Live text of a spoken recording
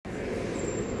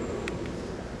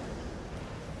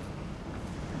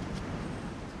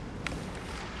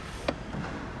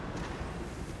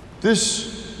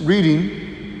This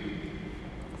reading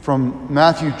from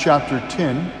Matthew chapter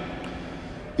 10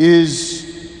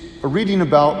 is a reading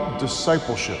about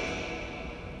discipleship.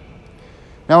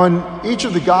 Now, in each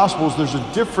of the Gospels, there's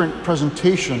a different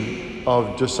presentation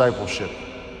of discipleship.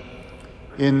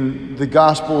 In the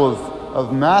Gospel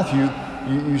of Matthew,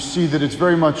 you see that it's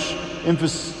very much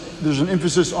there's an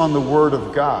emphasis on the Word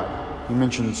of God. He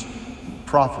mentions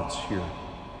prophets here.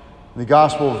 In the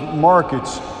Gospel of Mark,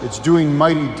 it's doing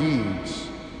mighty deeds.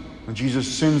 When Jesus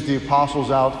sends the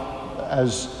apostles out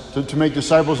to make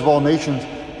disciples of all nations,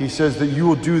 he says that you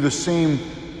will do the same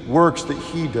works that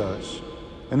he does.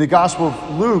 In the Gospel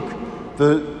of Luke,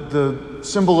 the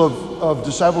symbol of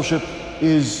discipleship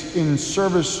is in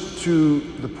service to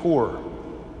the poor.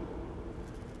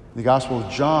 In the Gospel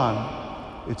of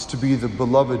John, it's to be the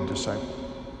beloved disciple.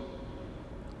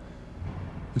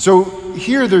 And so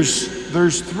here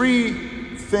there's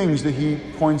three things that he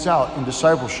points out in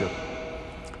discipleship.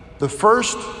 The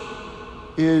first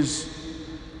is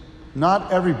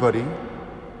not everybody,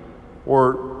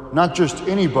 or not just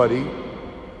anybody,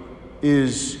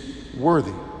 is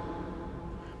worthy.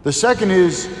 The second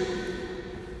is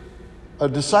a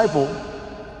disciple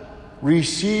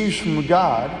receives from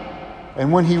God,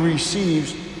 and when he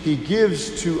receives, he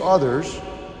gives to others,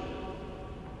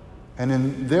 and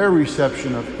in their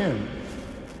reception of him,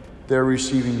 they're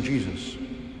receiving Jesus.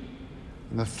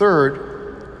 And the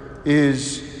third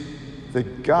is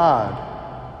that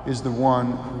God is the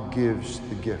one who gives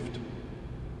the gift.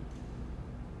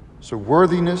 So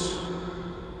worthiness,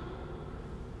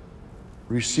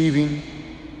 receiving,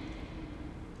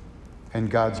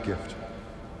 and God's gift.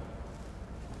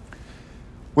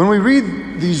 When we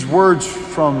read these words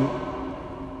from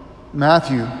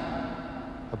Matthew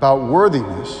about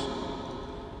worthiness,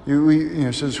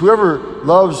 it says, "Whoever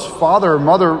loves father or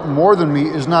mother more than me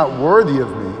is not worthy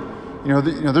of me."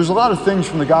 There's a lot of things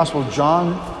from the Gospel of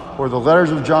John or the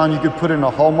letters of John you could put in a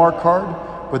Hallmark card,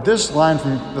 but this line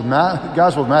from the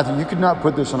Gospel of Matthew, you could not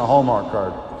put this on a Hallmark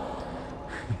card.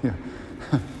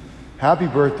 Happy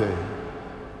birthday.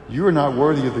 You are not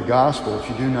worthy of the gospel if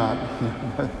you do not.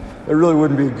 It really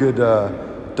wouldn't be a good,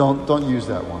 don't use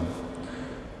that one.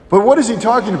 But what is he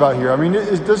talking about here? I mean,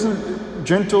 doesn't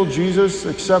gentle Jesus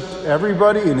accept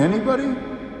everybody and anybody?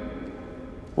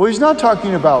 Well, he's not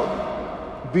talking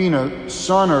about being a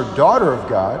son or daughter of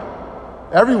God.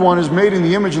 Everyone is made in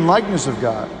the image and likeness of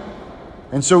God.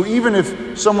 And so even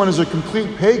if someone is a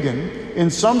complete pagan,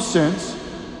 in some sense,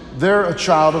 they're a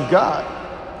child of God.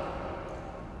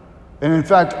 And in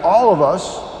fact, all of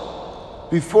us,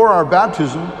 before our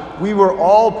baptism, we were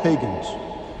all pagans.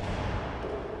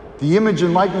 The image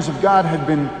and likeness of God had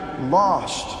been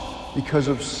lost because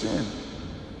of sin.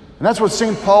 And that's what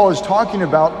St. Paul is talking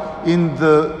about in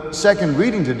the second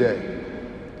reading today.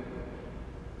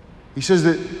 He says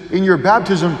that in your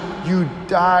baptism, you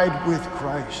died with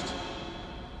Christ.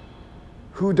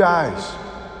 Who dies?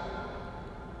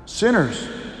 Sinners.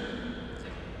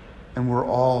 And we're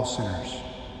all sinners.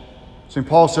 St.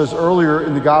 Paul says earlier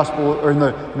in the gospel, or in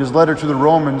his letter to the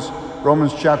Romans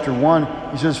chapter 1,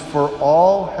 he says, "For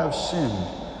all have sinned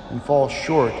and fall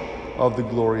short of the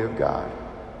glory of God.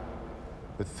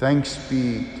 But thanks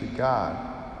be to God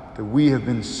that we have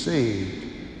been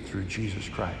saved through Jesus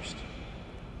Christ."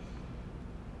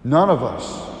 None of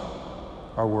us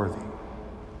are worthy.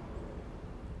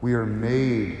 We are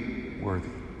made worthy.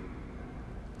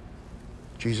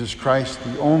 Jesus Christ,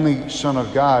 the only Son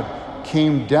of God,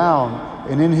 came down,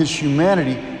 and in his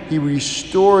humanity, he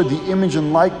restored the image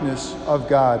and likeness of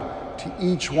God to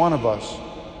each one of us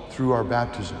through our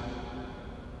baptism.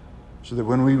 So that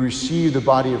when we receive the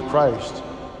body of Christ,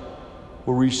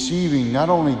 we're receiving not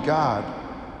only God,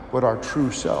 but our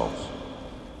true selves.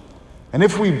 And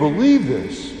if we believe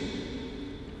this,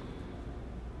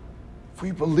 if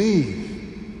we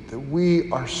believe that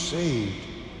we are saved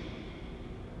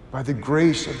by the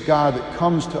grace of God that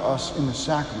comes to us in the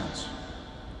sacraments,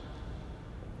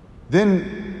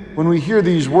 then when we hear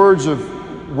these words of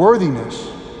worthiness,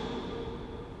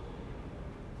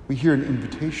 we hear an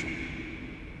invitation.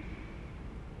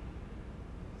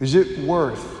 Is it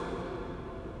worth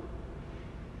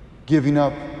giving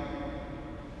up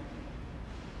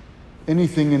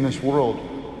anything in this world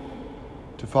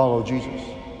to follow Jesus?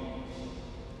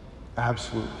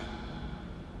 Absolutely.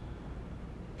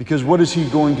 Because what is he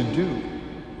going to do?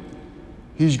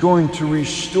 He's going to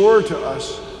restore to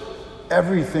us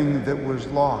everything that was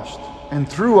lost, and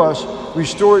through us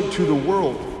restore it to the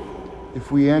world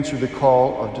if we answer the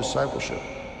call of discipleship.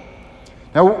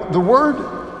 Now, the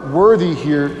word worthy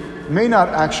here may not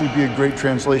actually be a great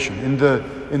translation.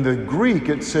 In the Greek,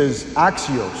 it says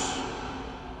axios.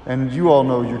 And you all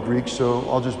know your Greek, so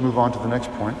I'll just move on to the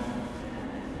next point.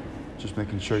 Just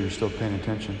making sure you're still paying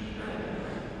attention.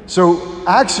 So,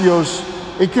 axios,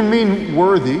 it can mean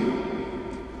worthy,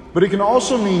 but it can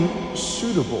also mean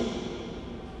suitable.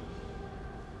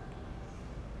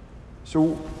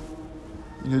 So,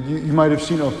 you might have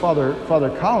seen,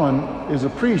 Father Colin is a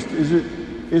priest.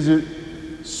 Is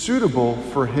it suitable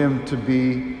for him to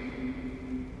be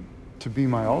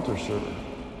my altar server?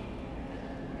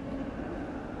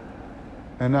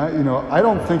 And I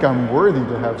don't think I'm worthy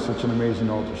to have such an amazing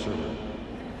altar server.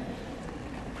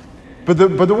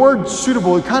 But the word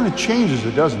suitable, it kind of changes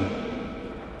it, doesn't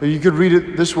it? You could read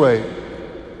it this way: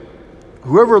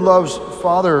 whoever loves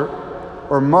father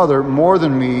or mother more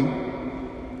than me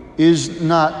is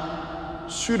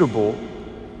not suitable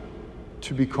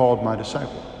to be called my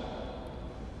disciple.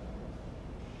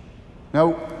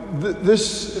 Now,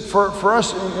 this for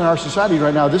us in our society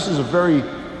right now, this is a very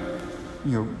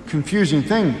confusing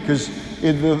thing, because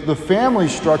the family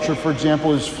structure, for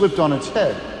example, is flipped on its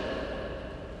head.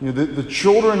 The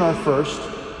children are first,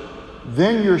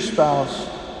 then your spouse,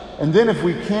 and then if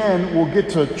we can, we'll get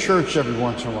to church every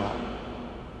once in a while.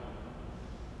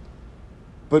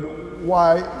 But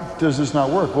why does this not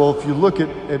work? Well, if you look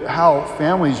at how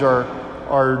families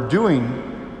are doing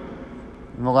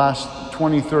in the last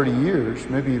 20, 30 years,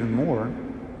 maybe even more,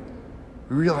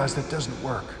 we realize that doesn't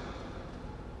work.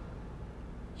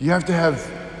 You have to have,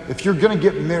 if you're going to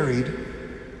get married,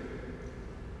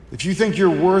 if you think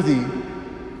you're worthy,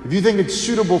 if you think it's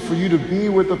suitable for you to be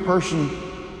with the person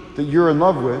that you're in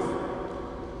love with,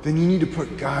 then you need to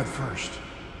put God first.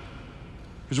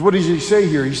 Because what does he say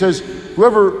here? He says,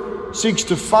 whoever seeks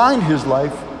to find his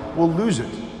life will lose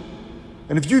it.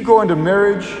 And if you go into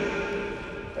marriage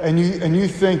and you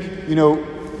think,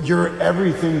 you're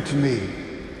everything to me,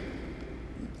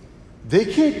 they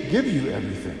can't give you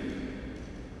everything.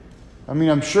 I mean,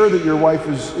 I'm sure that your wife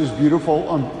is beautiful.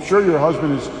 I'm sure your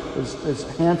husband is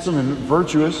handsome and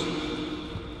virtuous.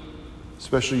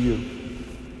 Especially you.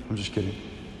 I'm just kidding.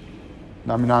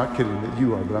 No, I'm not kidding that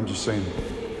you are, but I'm just saying.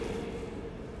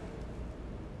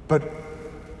 But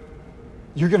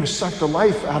you're going to suck the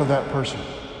life out of that person.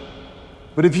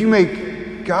 But if you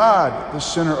make God the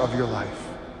center of your life,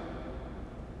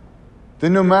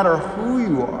 then no matter who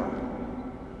you are,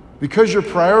 because your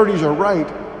priorities are right,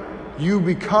 you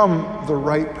become the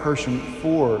right person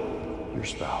for your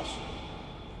spouse.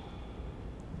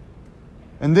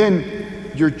 And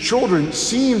then your children,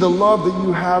 seeing the love that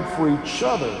you have for each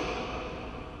other,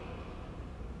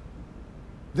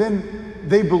 then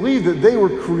they believe that they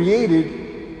were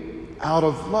created out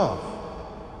of love.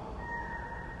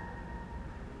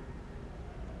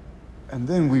 And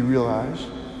then we realize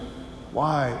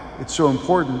why it's so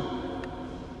important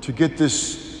to get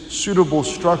this suitable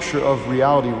structure of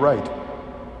reality right.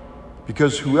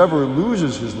 Because whoever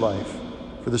loses his life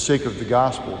for the sake of the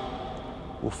gospel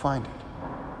will find it.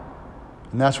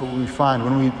 And that's what we find.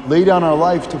 When we lay down our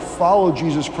life to follow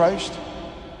Jesus Christ,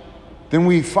 then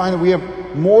we find that we have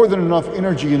more than enough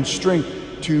energy and strength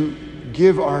to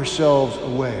give ourselves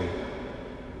away.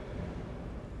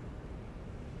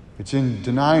 It's in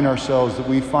denying ourselves that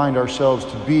we find ourselves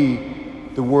to be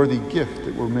the worthy gift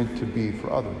that we're meant to be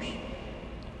for others.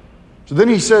 So then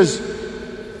he says,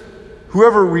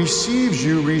 whoever receives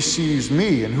you receives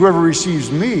me, and whoever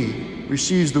receives me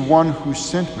receives the one who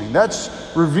sent me. That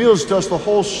reveals to us the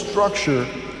whole structure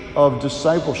of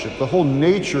discipleship, the whole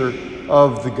nature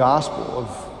of the gospel,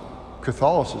 of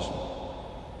Catholicism.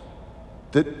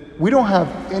 That we don't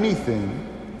have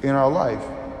anything in our life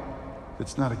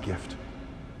that's not a gift.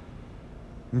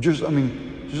 Just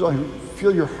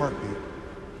feel your heartbeat.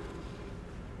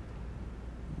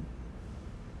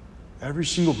 Every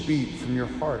single beat from your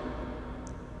heart,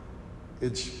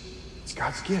 it's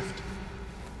God's gift.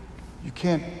 You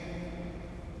can't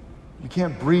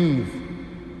breathe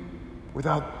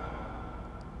without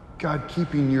God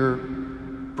keeping your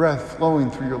breath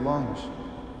flowing through your lungs.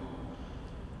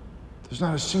 There's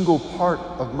not a single part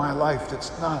of my life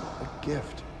that's not a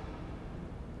gift.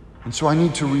 And so I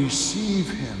need to receive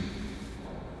him.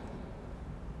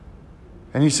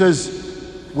 And he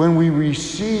says, when we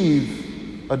receive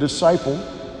a disciple,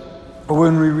 or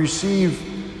when we receive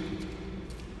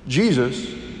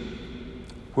Jesus,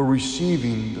 we're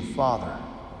receiving the Father.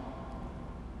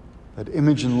 That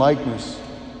image and likeness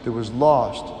that was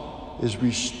lost is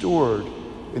restored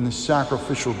in the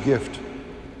sacrificial gift,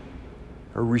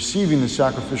 or receiving the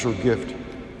sacrificial gift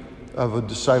of a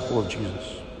disciple of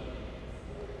Jesus.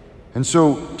 And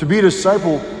so, to be a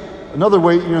disciple, another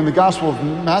way, in the Gospel of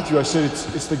Matthew, I said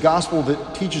it's the gospel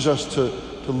that teaches us to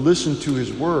listen to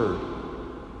his word.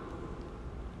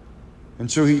 And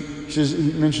so he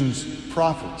mentions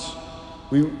prophets.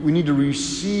 We need to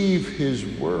receive his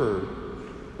word.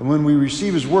 And when we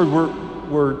receive his word,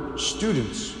 we're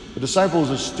students. A disciple is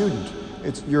a student.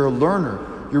 You're a learner.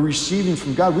 You're receiving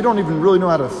from God. We don't even really know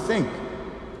how to think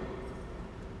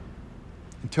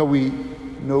until we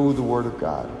know the word of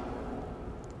God.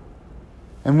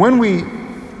 And when we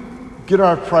get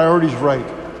our priorities right,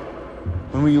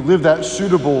 when we live that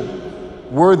suitable,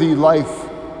 worthy life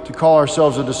to call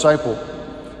ourselves a disciple,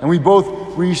 and we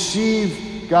both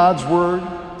receive God's word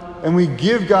and we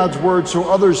give God's word so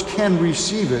others can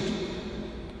receive it,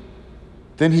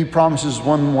 then he promises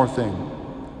one more thing.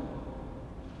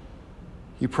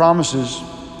 He promises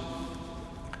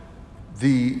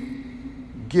the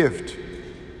gift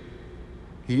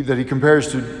that he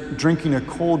compares to drinking a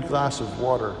cold glass of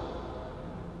water.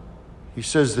 He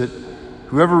says that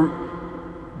whoever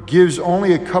gives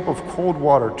only a cup of cold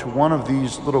water to one of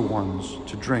these little ones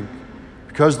to drink,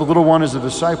 because the little one is a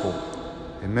disciple,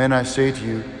 amen, I say to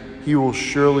you, he will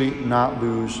surely not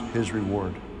lose his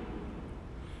reward.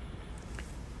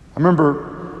 I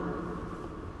remember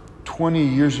 20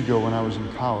 years ago when I was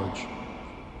in college,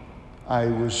 I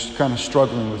was kind of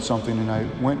struggling with something, and I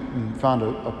went and found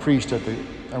a priest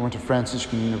I went to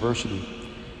Franciscan University.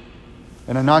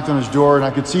 And I knocked on his door, and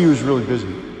I could see he was really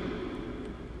busy.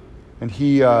 And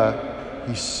he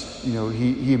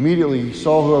immediately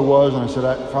saw who I was, and I said,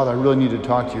 Father, I really need to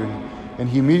talk to you. And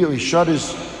he immediately shut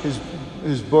his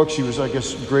books. He was, I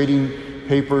guess, grading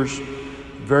papers.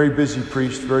 Very busy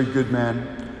priest, very good man.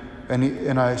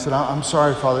 And I said, I'm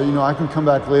sorry, Father, I can come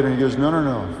back later. And he goes,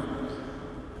 no.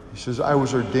 He says, I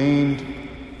was ordained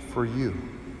for you.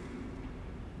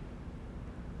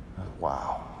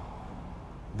 Wow.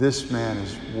 This man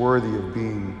is worthy of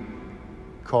being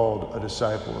called a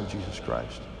disciple of Jesus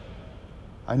Christ.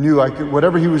 I knew I could,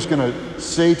 whatever he was going to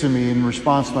say to me in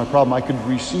response to my problem, I could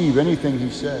receive anything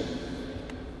he said.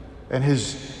 And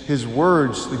his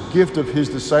words, the gift of his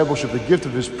discipleship, the gift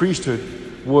of his priesthood,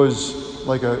 was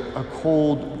like a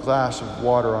cold glass of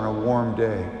water on a warm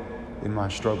day in my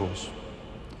struggles.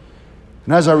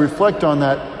 And as I reflect on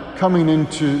that, coming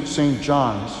into St.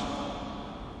 John's,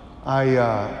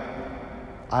 I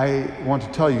want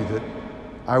to tell you that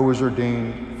I was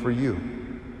ordained for you.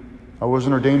 I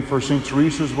wasn't ordained for St.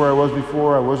 Teresa's where I was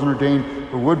before. I wasn't ordained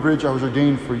for Woodbridge. I was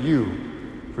ordained for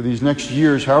you. For these next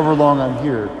years, however long I'm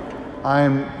here, I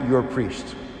am your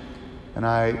priest. And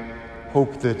I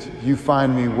hope that you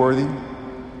find me worthy.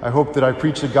 I hope that I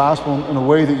preach the gospel in a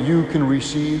way that you can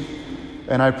receive.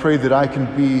 And I pray that I can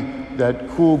be that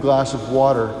cool glass of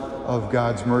water of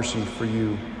God's mercy for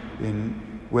you in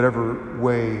whatever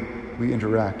way we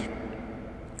interact.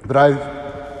 But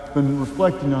I've been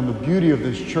reflecting on the beauty of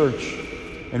this church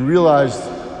and realized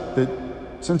that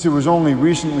since it was only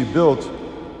recently built,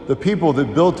 the people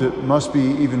that built it must be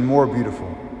even more beautiful.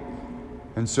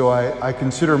 And so I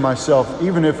consider myself,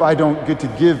 even if I don't get to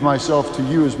give myself to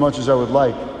you as much as I would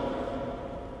like,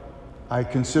 I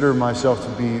consider myself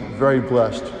to be very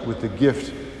blessed with the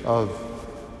gift of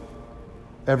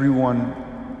everyone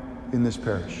in this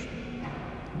parish.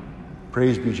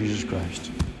 Praise be Jesus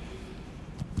Christ,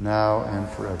 now and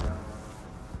forever.